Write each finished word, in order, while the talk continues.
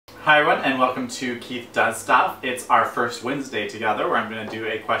Hi everyone, and welcome to Keith Does Stuff. It's our first Wednesday together where I'm going to do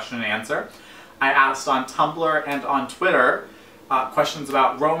a question and answer. I asked on Tumblr and on Twitter questions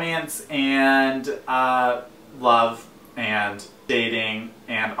about romance and love and dating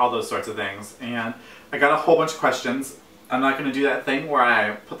and all those sorts of things. And I got a whole bunch of questions. I'm not going to do that thing where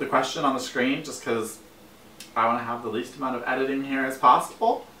I put the question on the screen just because I want to have the least amount of editing here as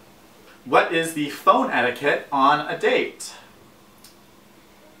possible. What is the phone etiquette on a date?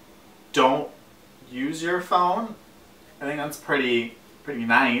 Don't use your phone. I think that's pretty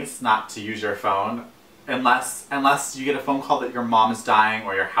nice not to use your phone unless you get a phone call that your mom is dying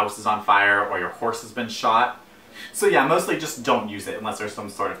or your house is on fire or your horse has been shot. So yeah, mostly just don't use it unless there's some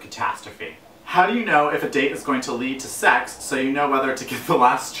sort of catastrophe. How do you know if a date is going to lead to sex so you know whether to get the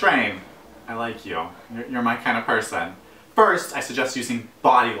last train? I like you. You're my kind of person. First, I suggest using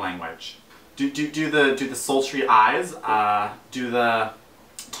body language. Do the sultry eyes, do the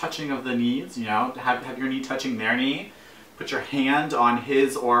touching of the knees, you know, have your knee touching their knee, put your hand on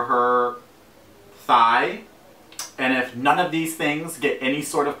his or her thigh, and if none of these things get any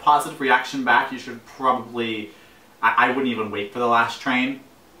sort of positive reaction back, you should probably, I wouldn't even wait for the last train,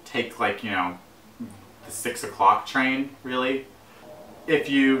 take like, you know, the 6 o'clock train, really. If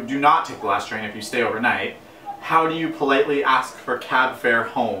you do not take the last train, if you stay overnight, how do you politely ask for cab fare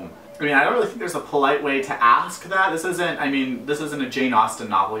home? I mean, I don't really think there's a polite way to ask that. This isn't a Jane Austen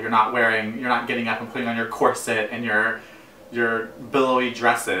novel. You're not getting up and putting on your corset and your billowy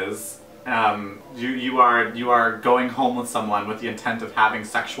dresses. You are going home with someone with the intent of having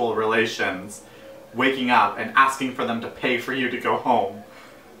sexual relations, waking up and asking for them to pay for you to go home.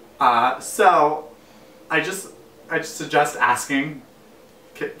 So I just suggest asking,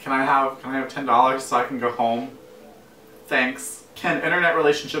 can I have $10 so I can go home? Thanks. Can internet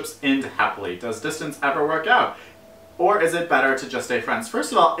relationships end happily? Does distance ever work out? Or is it better to just stay friends?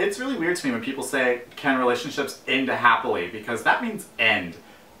 First of all, it's really weird to me when people say, can relationships end happily? Because that means end.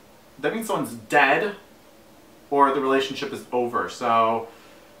 That means someone's dead or the relationship is over. So,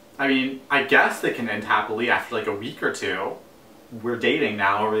 I mean, I guess they can end happily after like a week or two. We're dating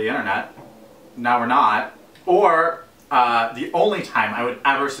now over the internet. Now we're not. Or the only time I would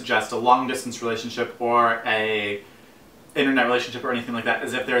ever suggest a long distance relationship or a internet relationship or anything like that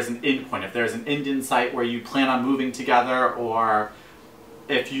is if there's an end point, if there's an end in sight where you plan on moving together, or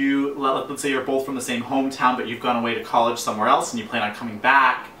if you, let's say you're both from the same hometown but you've gone away to college somewhere else and you plan on coming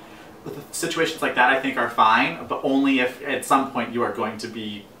back. Situations like that I think are fine, but only if at some point you are going to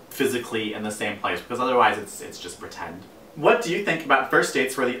be physically in the same place, because otherwise it's just pretend. What do you think about first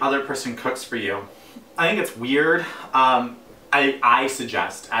dates where the other person cooks for you? I think it's weird. I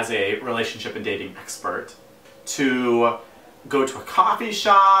suggest, as a relationship and dating expert, to go to a coffee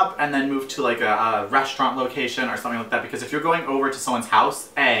shop and then move to like a restaurant location or something like that, because if you're going over to someone's house,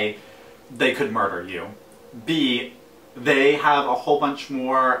 A, they could murder you. B, they have a whole bunch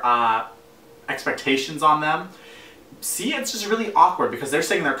more expectations on them. C, it's just really awkward because they're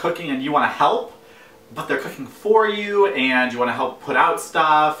saying they're cooking and you want to help, but they're cooking for you and you want to help put out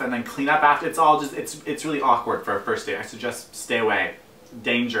stuff and then clean up after. It's all just, it's really awkward for a first date. I suggest stay away.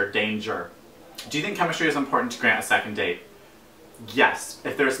 Danger, danger. Do you think chemistry is important to grant a second date? Yes.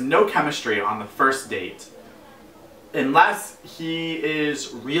 If there's no chemistry on the first date, unless he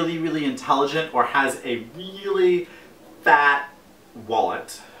is really, really intelligent or has a really fat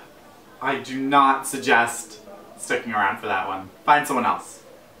wallet, I do not suggest sticking around for that one. Find someone else.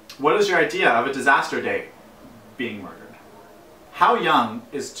 What is your idea of a disaster date? Being murdered. How young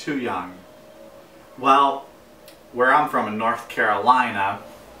is too young? Well, where I'm from in North Carolina,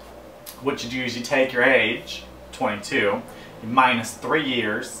 what you do is you take your age, 22, you minus 3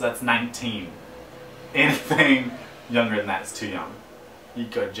 years, so that's 19. Anything younger than that is too young. You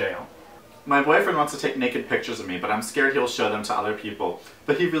go to jail. My boyfriend wants to take naked pictures of me, but I'm scared he'll show them to other people.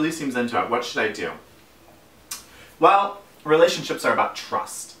 But he really seems into it. What should I do? Well, relationships are about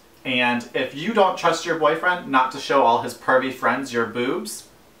trust. And if you don't trust your boyfriend not to show all his pervy friends your boobs,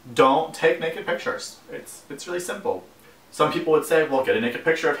 don't take naked pictures. It's really simple. Some people would say, well, get a naked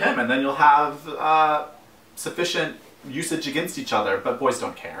picture of him and then you'll have sufficient usage against each other, but boys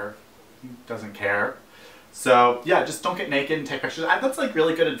don't care. He doesn't care. So yeah, just don't get naked and take pictures. That's like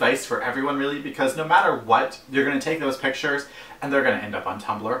really good advice for everyone really, because no matter what, you're going to take those pictures and they're going to end up on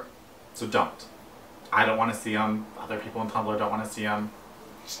Tumblr. So don't. I don't want to see them. Other people on Tumblr don't want to see them.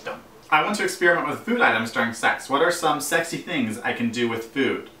 Just don't. I want to experiment with food items during sex. What are some sexy things I can do with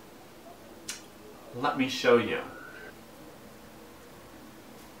food? Let me show you.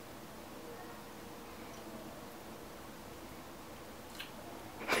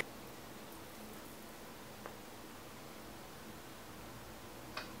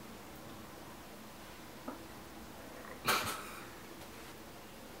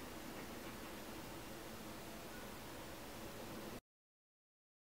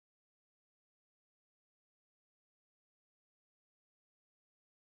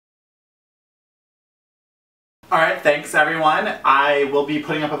 Alright, thanks everyone. I will be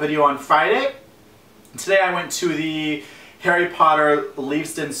putting up a video on Friday. Today I went to the Harry Potter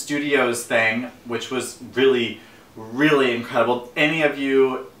Leavesden Studios thing, which was really, really incredible. Any of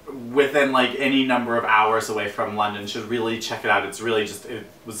you within like any number of hours away from London should really check it out. It's really just, it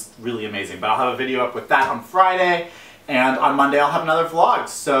was really amazing. But I'll have a video up with that on Friday, and on Monday I'll have another vlog.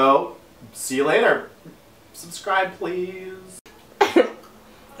 So, see you later. Subscribe, please.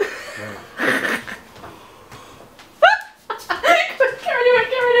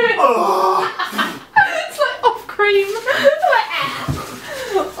 It's like off cream.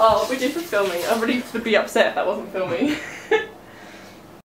 Oh, we did for filming. I really would be upset if that wasn't filming.